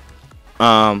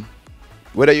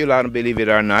 Whether you want to believe it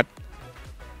or not,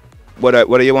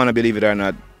 whether you want to believe it or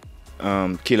not,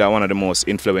 Killer one of the most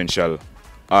influential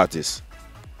artists,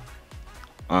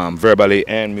 verbally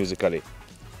and musically,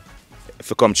 if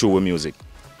you come through with music.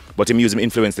 But him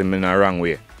influence them in a wrong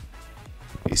way.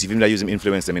 You see, if him that use him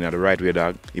influence them in the right way,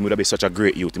 dog, he would have been such a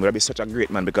great youth. He would have been such a great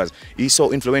man because he's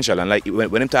so influential and like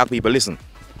when him talk, people listen.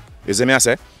 You see me I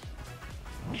say?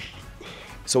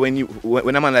 So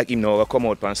when a man like him now come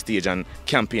out on stage and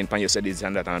campaign and you say this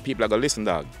and that and people are gonna listen,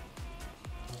 dog.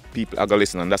 People are gonna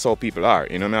listen and that's how people are,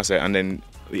 you know what I say? And then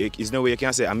there's no way you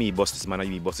can say, me boss this man or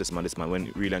you boss this man,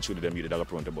 when really and truly them you the dog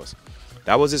prone to boss.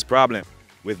 That was his problem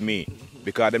with me.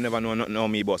 Because them never know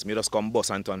me boss. Me just come boss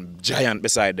and turn giant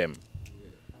beside them.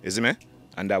 You see me?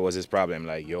 And that was his problem.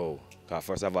 Like, yo, cause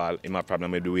first of all, he have a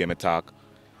problem with the way I talk.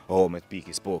 Oh, my speak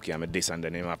is spokey, I'm this, and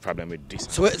then he have a problem with this.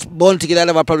 So it's born to get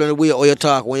have a problem with the way you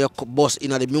talk when you boss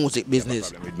in the music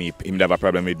business. He have a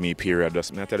problem with me, period.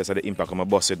 Just, I tell you, the impact of my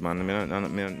boss, man.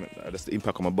 That's the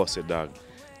impact of my boss, dog.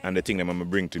 And the thing that I'm going to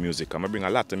bring to music. I'm going to bring a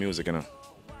lot to music, you know.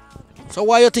 So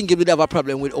why you think you would have a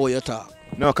problem with how you talk?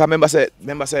 No, because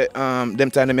remember say,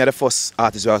 them time they the first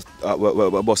artist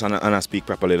who boss and I speak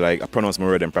properly, like I pronounce my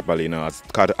word them properly, you know,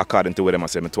 according to what them I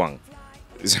say my twang.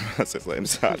 So him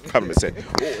start probably say,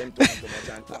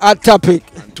 a topic.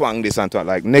 And twang this and twang,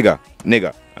 like nigga. And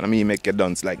I mean make it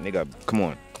dance like nigga, come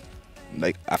on.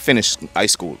 Like I finished high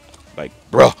school. Like,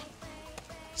 bro.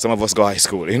 Some of us go high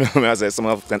school, you know what I say? Some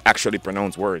of us can actually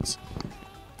pronounce words.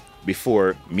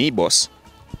 Before me boss,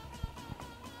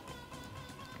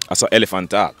 I saw elephant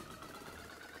talk.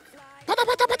 What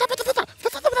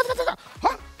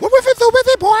with it with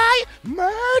the boy? Murder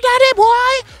the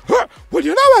boy? Well,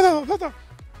 you know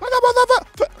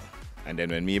and then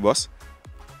when me boss,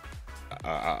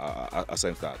 I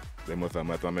said that. They must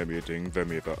have maybe think for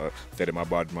me to tell them a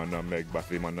bad man and make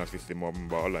Buffy man and system up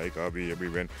like I'll be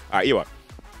when. You what?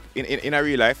 In a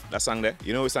real life, that song there,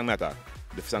 you know what song that? That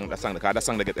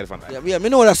song they get elephant. Yeah, me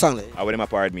know that song there. I wouldn't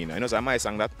parade me now. You know, so I might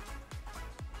sing that.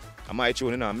 I might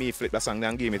tune, you know, me flip that song there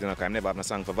and give it, you know, because I never have a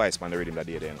song for Vybz on the rhythm that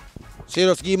day, you know. So you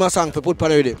just give me a song for put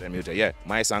on the rhythm? Yeah,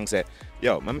 my song say,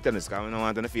 yo, let me tell you this, because I don't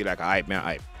want to feel like a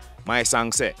hype. My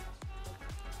song say,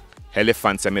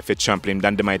 elephant say me fit trample him,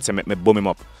 Dynamite say make me boom him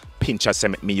up, Pincher say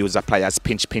make me use a pliers,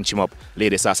 pinch him up,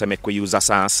 Ladies say make we use a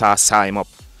saw him up,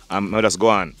 and I just go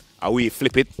on. And we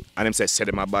flip it, and him say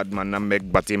them a bad man, and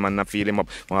make batty man, and feel him up.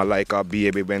 When like a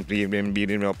baby, when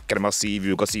beat him up, get him a see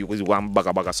you, go see one bag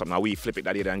of something. And we flip it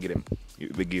that day and get him.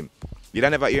 We give him. You don't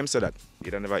never hear him say that.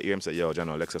 You don't never hear him say, yo,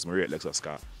 Jano, Lexx, I rate Lexx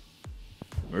car.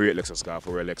 I rate Lexx car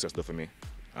for what Lexx do for me.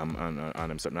 And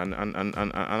him something.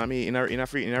 And I mean, in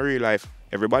a real life,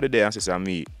 everybody there and say,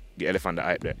 me, the elephant that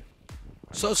hype there.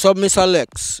 So Mr.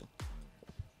 Lexx,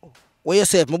 when you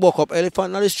say, if I walk up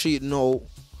elephant on the street now,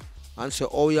 and say,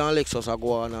 oh, you and Lexus are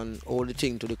going and all the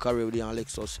thing to the career with you and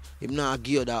Lexus. Him not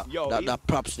give that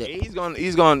props there.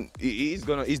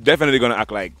 He's definitely gonna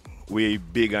act like we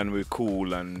big and we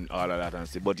cool and all of that and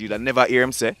stuff. But you never hear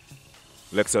him say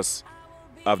Lexus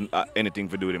have anything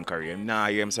to do with him career. Nah,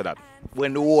 hear him say that.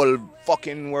 When the whole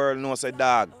fucking world knows say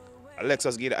dog,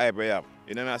 Lexus give the eyebrow up.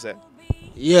 You know what I say?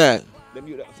 Yeah. Them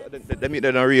you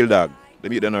they're not real, dog.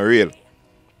 Them you they're not real.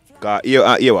 Cause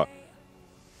here what?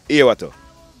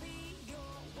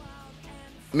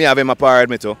 Me have him a parade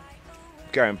me too.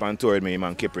 Carry him pan tour with me,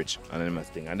 man, Kiprich, and then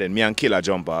thing. And then me and Killer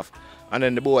jump off. And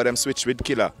then the boy them switch with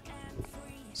Killer.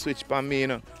 Switch pan me, you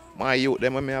know. My youth,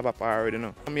 them when me have a power already, you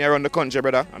know. I'm here around the country,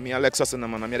 brother. I'm here Lexx,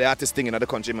 man. I'm here the artist thing in the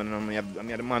country, man. I'm here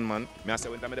the man. I say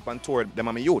when I'm on tour, them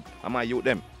are my youth. I'm my youth,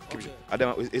 them.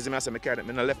 Is it me I say, I carry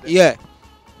them, I left them. Yeah.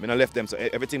 I not left them, so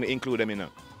everything we include them in.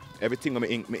 Everything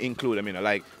me include them in.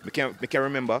 Like, I can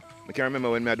remember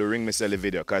when I had the Ring Me Sell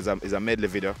video, because it's a medley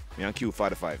video, me and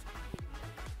Q45.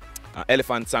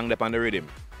 Elephant sang them on the rhythm.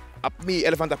 Me,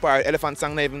 Elephant apart, Elephant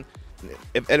sang not even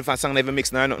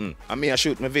mixed nor nothing. And me I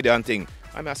shoot my video and thing.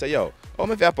 And I say, yo, how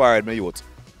me feel part my youth?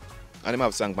 And him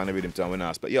have sang on the rhythm too when I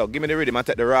ask. But yo, give me the rhythm and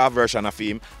take the raw version of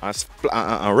him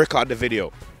and record the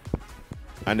video.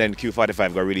 And then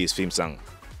Q45 got release theme song.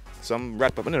 Some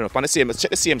rat pop, no, on the same,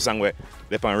 check the same song where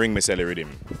they pan Ring Me Sell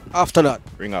rhythm. After that?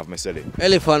 Ring Off Me Sell.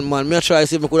 Elephant Man, me try to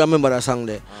see if I could remember that song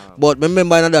there. But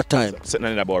remember in that time. Sitting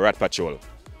in about Rat Patrol.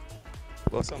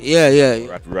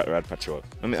 Yeah. Rat Patrol.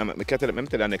 Let me tell you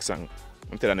the next song.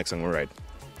 Let me tell you the next song we ride.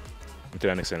 Let me tell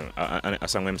you the next song. A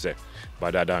song when I say,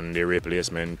 better than the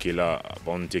replacement killer,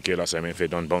 bounty killer, say me if you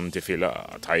done bounty filler,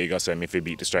 tiger, say me if you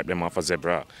beat the stripe them off a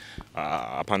zebra.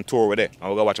 Upon tour with it,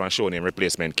 and we go watch one show named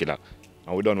Replacement Killer.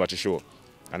 And we done watch the show.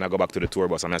 And I go back to the tour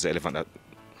bus and I say Elephant that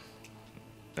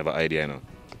never idea, you know.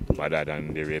 Better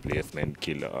than the replacement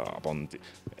killer, bounty.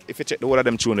 If you check the whole of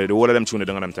them tune, the whole of them tune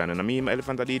down them time, and I mean my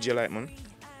Elephant a DJ like man.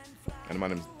 And the man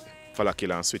them follow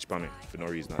killer and switch for me for no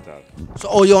reason at all. So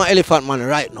oh, you're an Elephant Man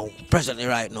right now, presently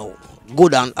right now.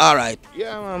 Good and alright.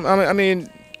 Yeah, I mean,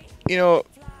 you know,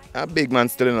 a big man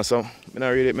still in us, so me not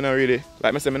really,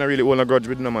 like I say, me not really hold a grudge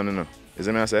with no man, you know. You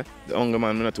see me I say? The younger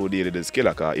man, me not too deal with this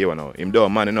killer, cause you know, him do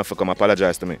man enough to come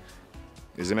apologize to me.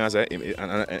 You see me I say?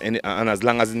 And as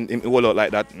long as him hold out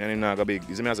like that, him not go big.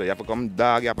 You see me I say? You have to come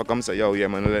dog, you have to come say, yo, yeah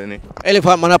man, let me.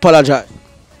 Elephant Man apologize.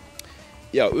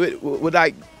 Yeah, with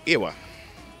like,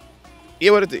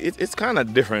 it's kind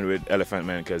of different with Elephant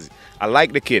Man, because I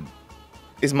like the kid.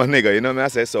 It's my nigga, you know what I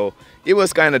say? So it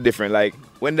was kind of different. Like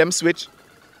when them switch,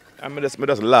 I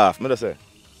just laugh.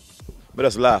 I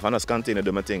just laugh and just continue to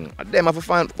do my thing. And them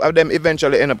them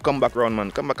eventually end up come back around, man.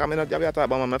 Come back, I mean, I talk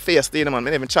about my face, you know, man.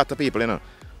 I even chat to people, you know.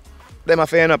 Them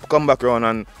have end up come back around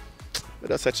and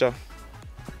that's such a.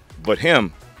 But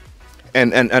him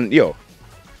and yo,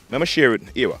 let me share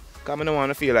with Ewa. Cause I don't want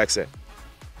to feel like say.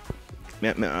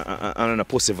 I don't know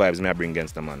pussy vibes me I bring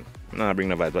against the man. I bring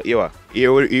the vibes, but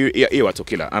Ewa to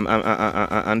killer.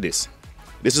 And this.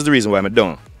 This is the reason why I'm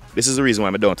done. This is the reason why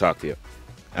I don't talk to you.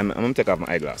 I'm gonna take off my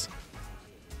eyeglass.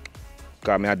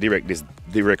 Cause I direct this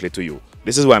directly to you.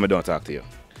 This is why I don't talk to you.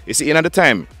 You see, in the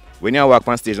time when you walk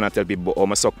on stage and I tell people, oh,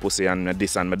 I suck pussy and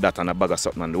this and that and a bag of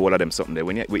something and all of them something there.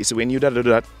 When you do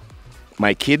that,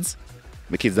 my kids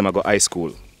them I go high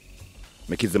school.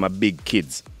 My kids them are big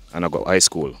kids and I go high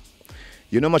school.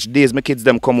 You know how much days my kids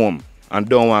them come home and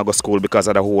don't want to go to school because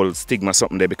of the whole stigma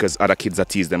something there, because other kids are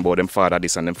tease them about them father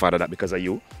this and them father that because of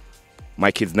you.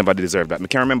 My kids never deserve that. I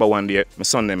can't remember one day my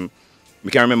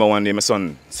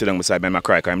son sit down beside me and I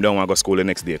cry because I don't want to go to school the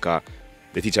next day because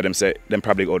the teacher them say them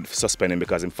probably go suspend him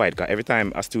because him fight. Because every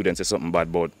time a student says something bad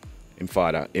about him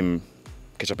father, him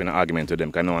catch up in an argument with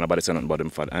them because no one nobody say nothing about him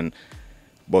father and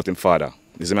about him father.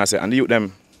 You see me I say, and the youth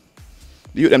them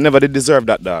never did deserve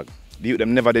that, dog. The youth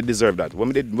them never did deserve that. When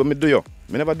me do you?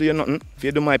 Me never do you nothing. If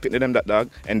you do my picnic them that,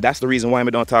 dog. And that's the reason why I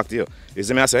don't talk to you. You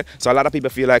see me I say? So a lot of people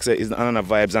feel like say it's on the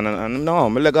vibes and no,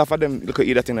 me leg off of them look at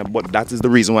either thing, but that is the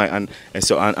reason why and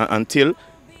so until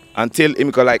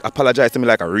him can like apologize to me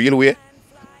like a real way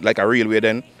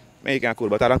then man, you can cool.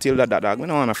 But until that dog, me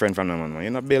don't want a friend from them man.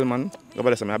 You know Bill man. Go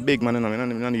by I'm a big man, you know, I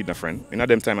don't need a friend. You know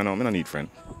them time I know, I don't need friend.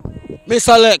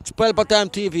 Mr. Lexx, Pelpa Time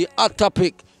TV, hot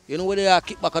topic. You know where they are,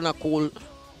 kick back on a cool.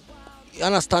 You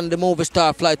understand the movie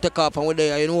star fly take off and we're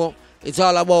there, you know. It's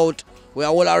all about we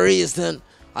are all a reason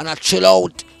and a chill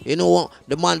out. You know,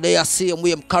 the man there see him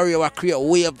with him career create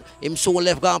wave. Him so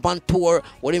left gone on tour.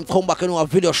 When him come back, you know, a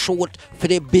video shoot for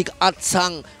the big hot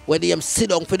song. When them sit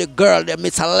down for the girl, them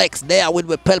Mr. Lexx there with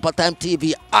Pelpa Time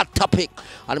TV, hot topic.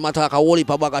 And I'm talk a whole heap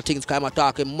of bag of things because I'm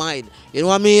talking mind. You know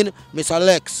what I mean? Mr.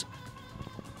 Lexx.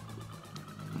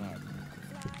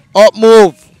 Up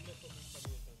move.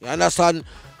 You understand?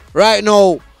 Right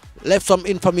now, left some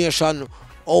information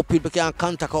how people can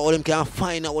contact how them can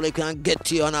find out, how they can get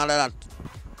to you and all of that.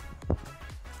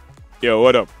 Yo,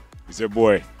 what up? It's your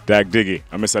boy, Dag Diggy.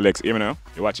 I'm Mr. Lexx. Hear me now?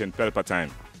 You're watching Pelpa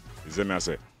Time. You see me I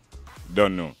say?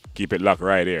 Don't know. Keep it locked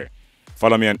right here.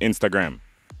 Follow me on Instagram,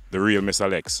 The Real Mr.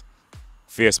 Lexx.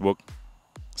 Facebook,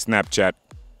 Snapchat,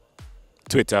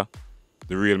 Twitter,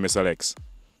 The Real Mr. Lexx.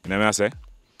 You know what I say?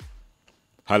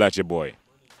 Holla at your boy.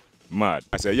 Mad.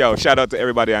 I say, yo, shout out to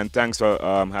everybody and thanks for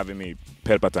having me.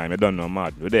 Pelpa Time. You don't know,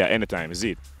 mad. We're there anytime, is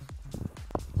it?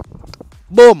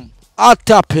 Boom. Hot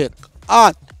topic.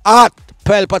 Hot. at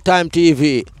Pelpa Time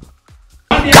TV.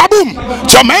 Kaboom!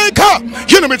 Jamaica!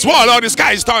 You know it's wall, all these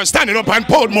guys start standing up and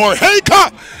Portmore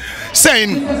Haker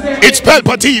saying it's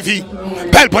Pelpa TV,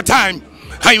 Pelpa Time.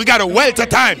 Hey, we got a welter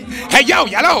time. Hey, yo,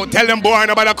 yellow, tell them boy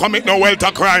nobody commit no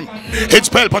welter crime. It's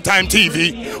Pelpa Time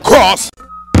TV. Cross.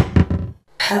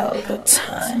 Pelpa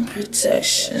Time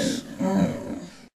protection.